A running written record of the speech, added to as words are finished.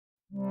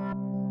Good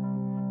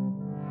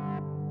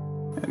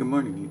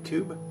morning,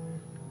 YouTube.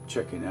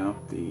 Checking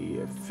out the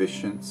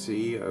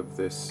efficiency of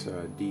this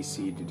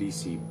DC to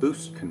DC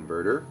boost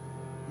converter.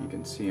 You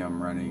can see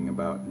I'm running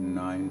about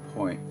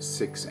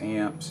 9.6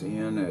 amps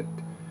in at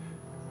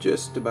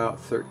just about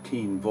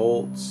 13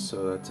 volts,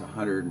 so that's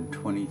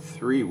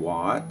 123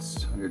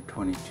 watts,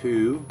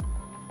 122.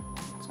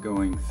 It's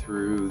going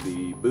through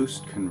the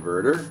boost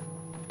converter,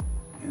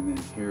 and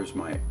then here's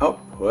my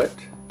output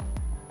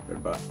at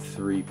about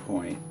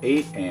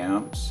 3.8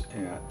 amps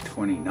at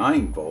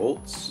 29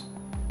 volts,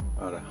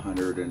 about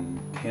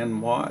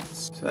 110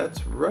 watts. So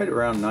that's right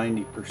around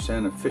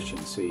 90%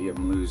 efficiency.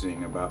 I'm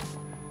losing about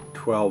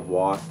 12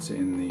 watts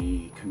in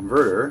the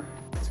converter.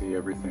 See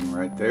everything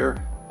right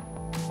there?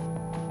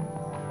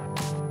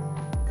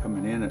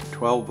 Coming in at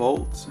 12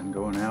 volts and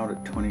going out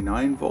at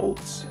 29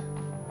 volts.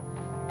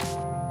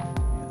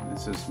 And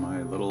this is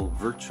my little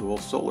virtual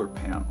solar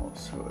panel,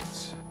 so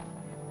it's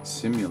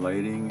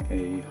simulating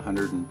a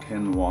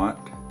 110 watt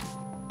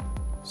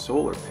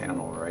solar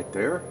panel right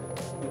there.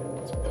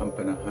 It's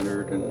pumping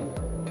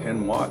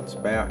 110 watts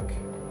back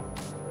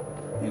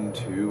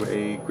into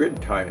a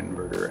grid tie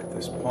inverter at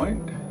this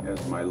point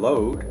as my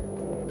load.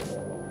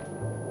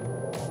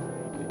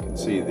 You can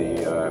see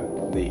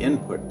the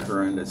input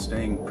current is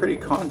staying pretty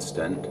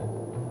constant.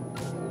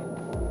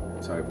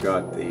 So I've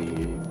got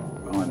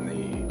on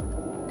the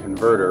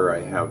converter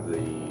I have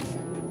the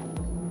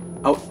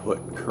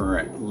output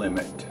current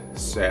limit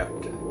set,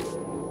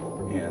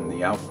 and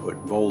the output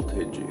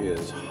voltage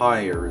is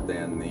higher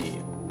than the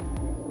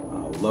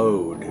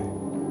load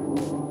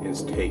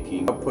is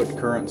taking. Output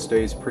current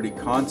stays pretty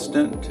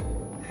constant,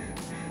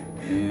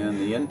 and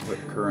the input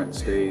current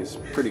stays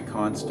pretty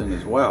constant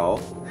as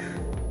well.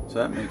 So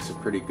that makes a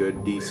pretty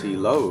good DC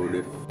load.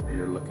 If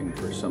you're looking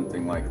for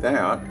something like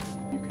that,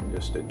 you can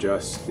just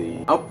adjust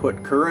the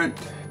output current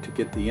to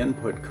get the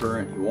input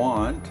current you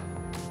want.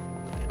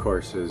 Of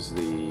course, as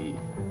the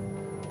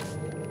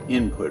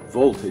input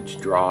voltage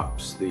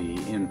drops, the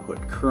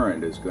input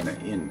current is going to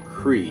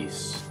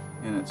increase,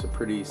 and it's a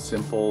pretty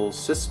simple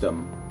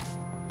system,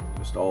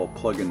 just all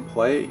plug and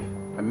play.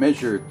 I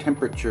measure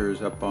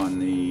temperatures up on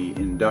the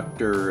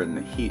inductor, and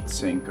the heat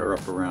sink are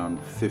up around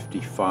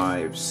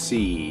 55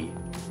 C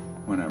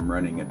when I'm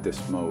running at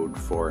this mode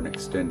for an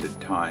extended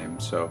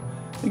time, so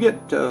they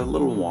get a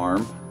little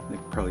warm. They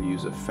could probably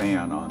use a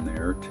fan on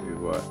there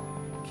to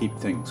keep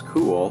things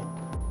cool.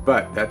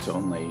 But that's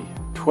only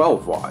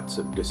 12 watts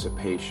of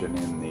dissipation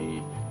in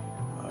the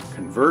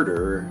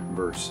converter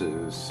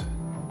versus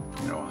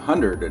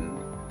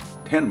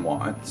 110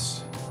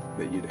 watts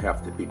that you'd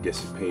have to be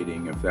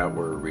dissipating if that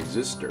were a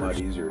resistor. A lot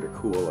easier to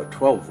cool a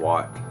 12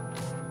 watt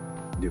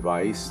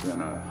device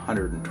than a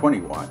 120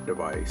 watt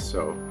device.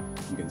 So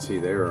you can see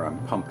there I'm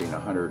pumping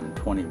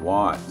 120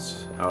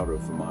 watts out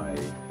of my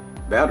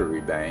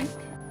battery bank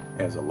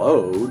as a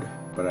load,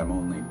 but I'm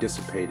only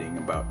dissipating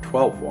about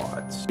 12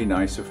 watts. It'd be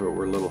nice if it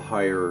were a little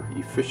higher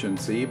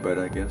efficiency, but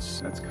I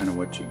guess that's kind of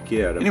what you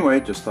get. Anyway,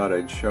 just thought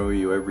I'd show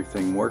you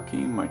everything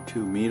working. My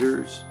 2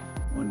 meters,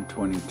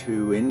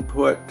 122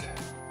 input,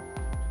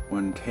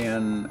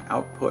 110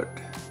 output.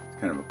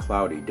 It's kind of a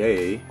cloudy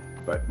day,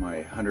 but my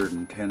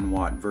 110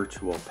 watt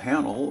virtual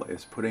panel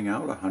is putting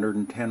out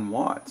 110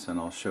 watts, and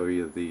I'll show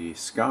you the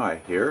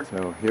sky here.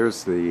 So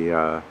here's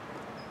the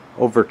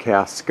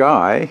overcast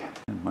sky,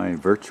 and my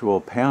virtual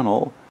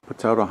panel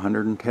puts out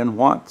 110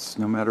 watts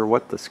no matter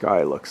what the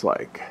sky looks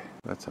like.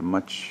 That's a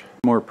much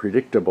more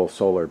predictable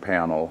solar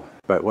panel.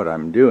 But what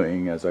I'm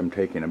doing is I'm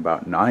taking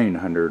about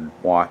 900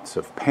 watts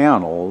of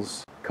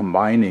panels,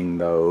 combining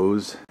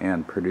those,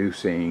 and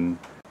producing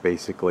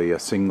basically a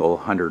single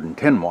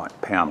 110 watt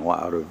panel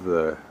out of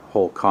the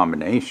whole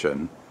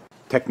combination.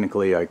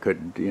 Technically I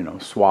could,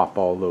 swap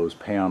all those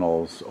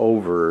panels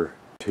over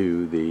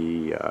to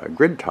the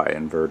grid tie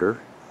inverter.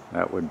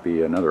 That would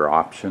be another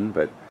option,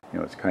 but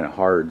it's kind of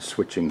hard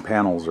switching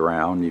panels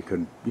around. You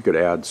could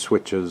add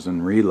switches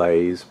and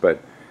relays,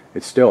 but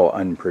it's still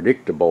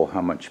unpredictable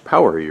how much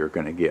power you're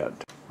going to get.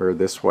 Where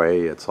this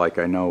way, it's like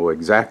I know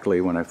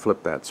exactly when I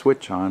flip that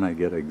switch on, I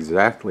get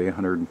exactly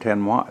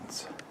 110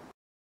 watts.